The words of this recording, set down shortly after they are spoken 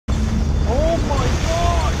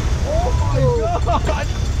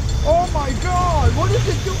Oh my god! What is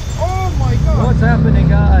it do? Oh my god! What's happening,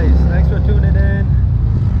 guys? Thanks for tuning in.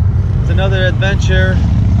 It's another adventure.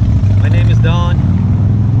 My name is Don.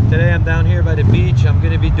 Today I'm down here by the beach. I'm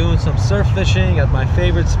going to be doing some surf fishing at my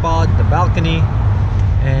favorite spot, the balcony.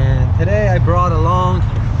 And today I brought along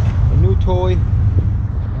a new toy.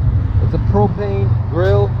 It's a propane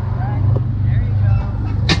grill. There you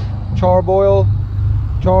go.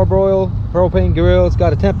 Charbroil propane grill. It's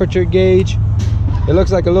got a temperature gauge. It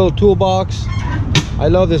looks like a little toolbox. I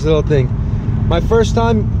love this little thing. My first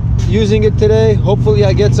time using it today. Hopefully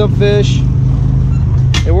I get some fish.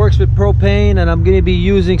 It works with propane, and I'm going to be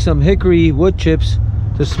using some hickory wood chips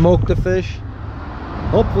to smoke the fish.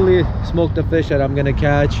 Hopefully smoke the fish that I'm going to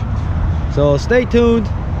catch. So stay tuned.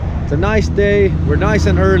 It's a nice day. We're nice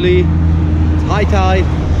and early. It's high tide.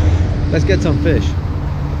 Let's get some fish.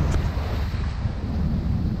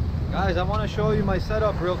 Guys, I want to show you my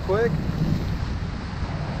setup real quick.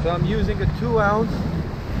 So I'm using a 2-ounce.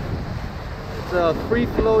 It's a free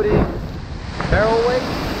floating barrel weight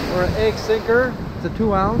or an egg sinker. It's a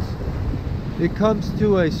 2-ounce. It comes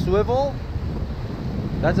to a swivel.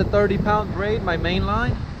 That's a 30-pound braid, my main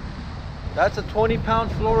line. That's a 20-pound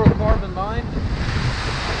fluorocarbon line.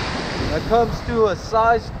 That comes to a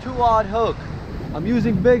size 2-aught hook. I'm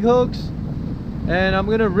using big hooks, and I'm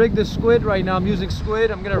gonna rig the squid right now. I'm using squid.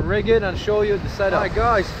 I'm gonna rig it and show you the setup. All right,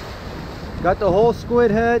 guys. Got the whole squid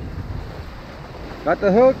head. Got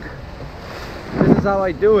the hook. This is how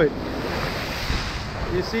I do it.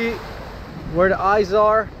 You see where the eyes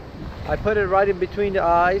are? I put it right in between the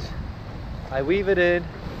eyes. I weave it in,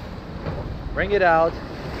 bring it out,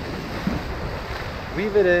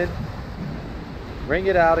 weave it in, bring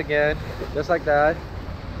it out again, just like that.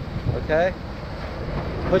 Okay?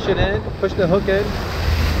 Push it in, push the hook in,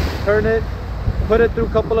 turn it, put it through a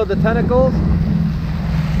couple of the tentacles,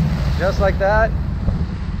 just like that.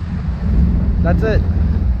 That's it.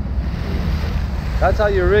 That's how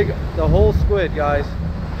you rig the whole squid, guys.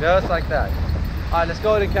 Just like that. Alright, let's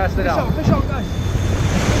go ahead and cast it out. Fish out, guys.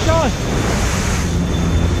 Fish on.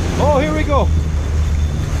 Oh, here we go.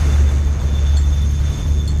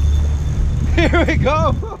 Here we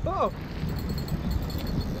go.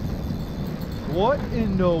 What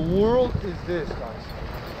in the world is this, guys?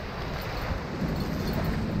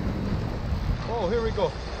 Oh, here we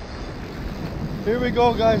go. Here we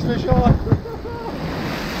go, guys. Fish on.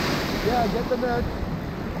 Yeah, get the net.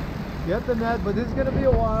 Get the net, but this is gonna be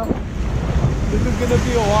a while. This is gonna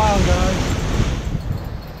be a while, guys.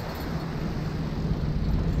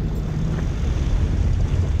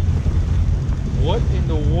 What in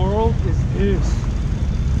the world is this?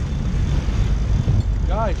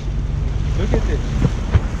 Guys, look at this.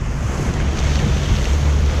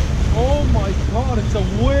 Oh my god, it's a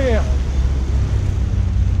whale.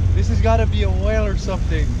 This has got to be a whale or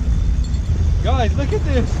something. Guys, look at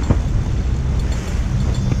this.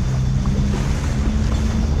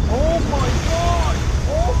 Oh my god!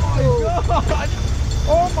 Oh my god!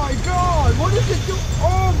 Oh my god! What is it do?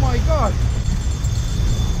 Oh my god!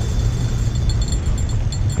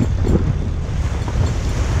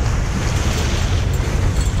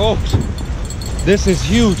 Folks, this is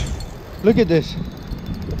huge. Look at this.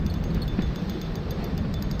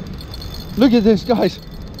 Look at this, guys.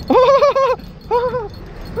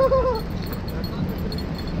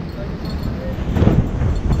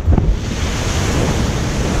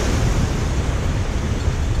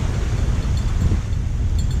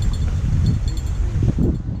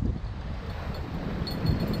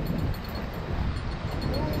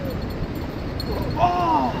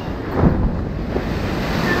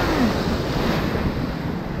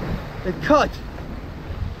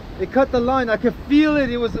 It cut the line. I could feel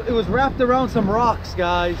it. It was wrapped around some rocks,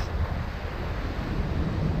 guys.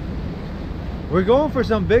 We're going for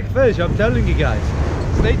some big fish, I'm telling you guys.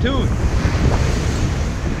 Stay tuned.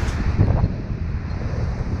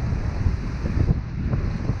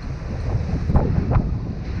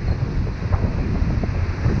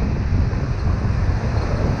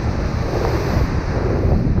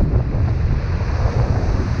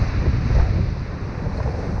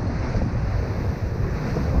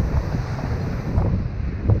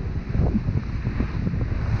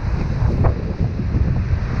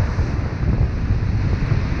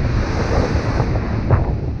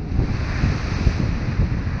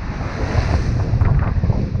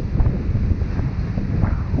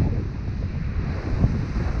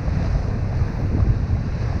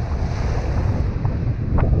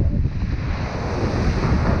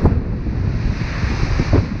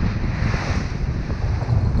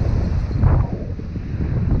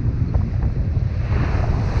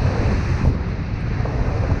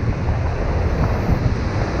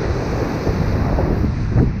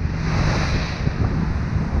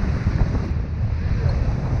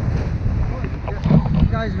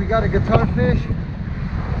 got a guitar fish.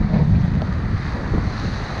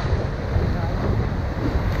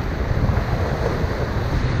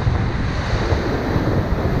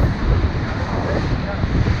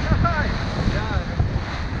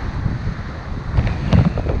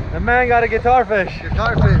 The man got a guitar fish.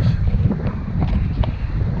 Guitar fish.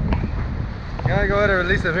 You gotta go ahead and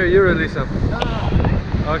release him. Here, you release him.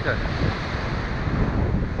 Okay.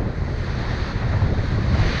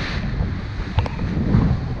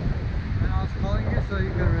 So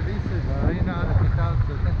you can release it, but you know how to get out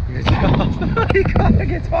the thing. He got a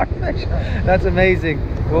guitar fish. That's amazing.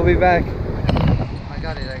 We'll be back. I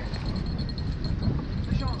got it.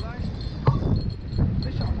 Fish on, guys.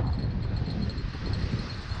 Fish on.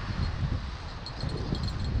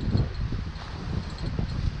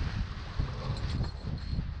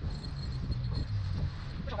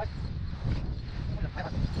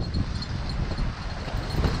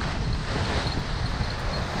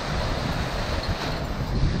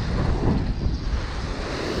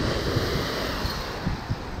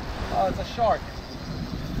 Oh, it's a shark.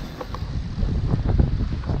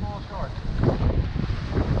 Small shark.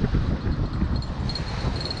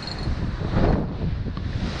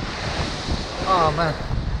 Oh man.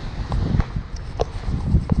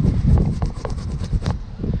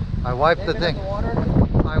 I wiped the thing.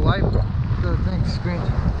 I wiped the thing screen.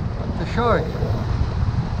 The shark.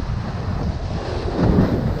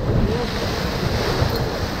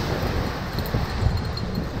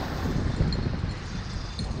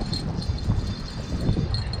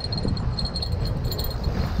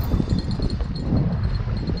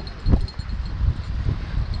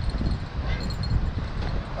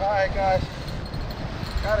 Alright guys,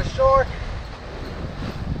 got a shark.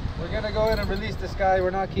 We're gonna go ahead and release this guy. We're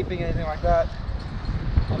not keeping anything like that.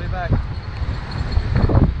 I'll be back.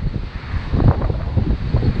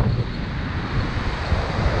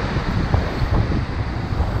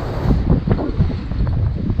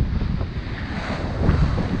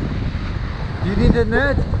 Do you need the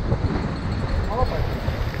net? Oh my.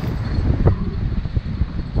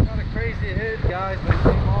 Got a crazy hit guys, but it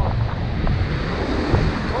came off.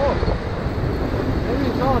 Oh. Maybe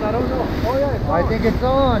it's on, I don't know. Oh yeah, it's on. I think it's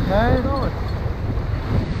on, man. It's on.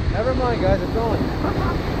 Never mind guys, it's on.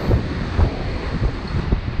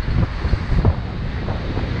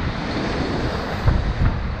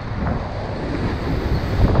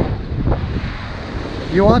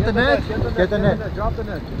 You want the net? Get the net. Drop the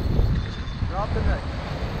net. Drop the net.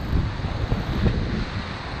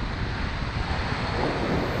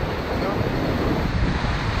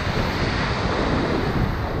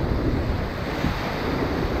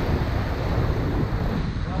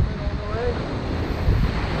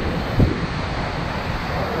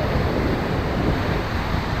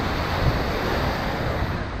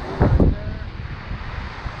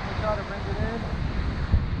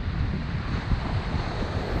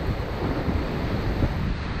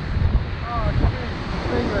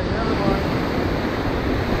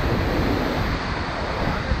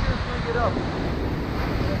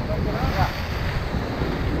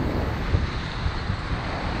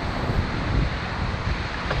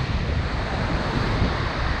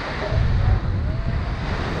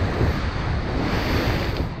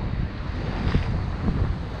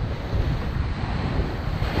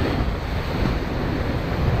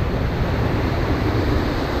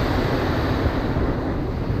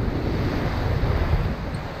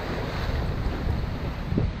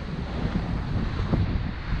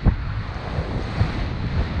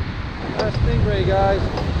 Stingray guys.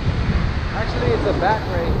 Actually it's a bat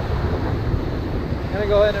ray. I'm gonna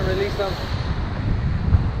go ahead and release them.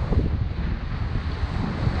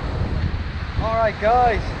 Alright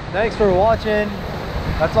guys, thanks for watching.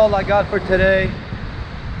 That's all I got for today.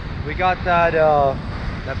 We got that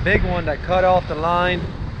that big one that cut off the line.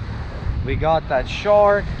 We got that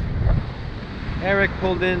shark. Eric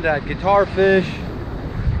pulled in that guitar fish.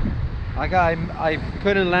 I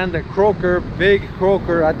couldn't land the croaker, big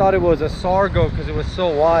croaker. I thought it was a sargo because it was so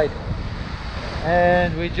wide.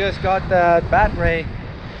 And we just got that bat ray.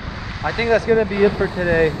 I think that's gonna be it for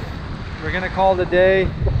today. We're gonna call it a day.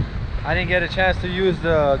 I didn't get a chance to use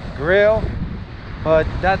the grill, but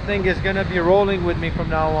that thing is gonna be rolling with me from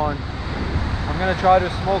now on. I'm gonna try to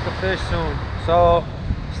smoke a fish soon. So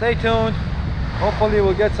stay tuned. Hopefully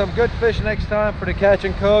we'll get some good fish next time for the catch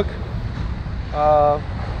and cook.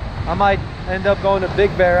 I might end up going to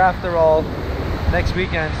Big Bear after all next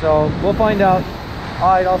weekend, so we'll find out. All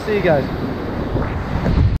right, I'll see you guys.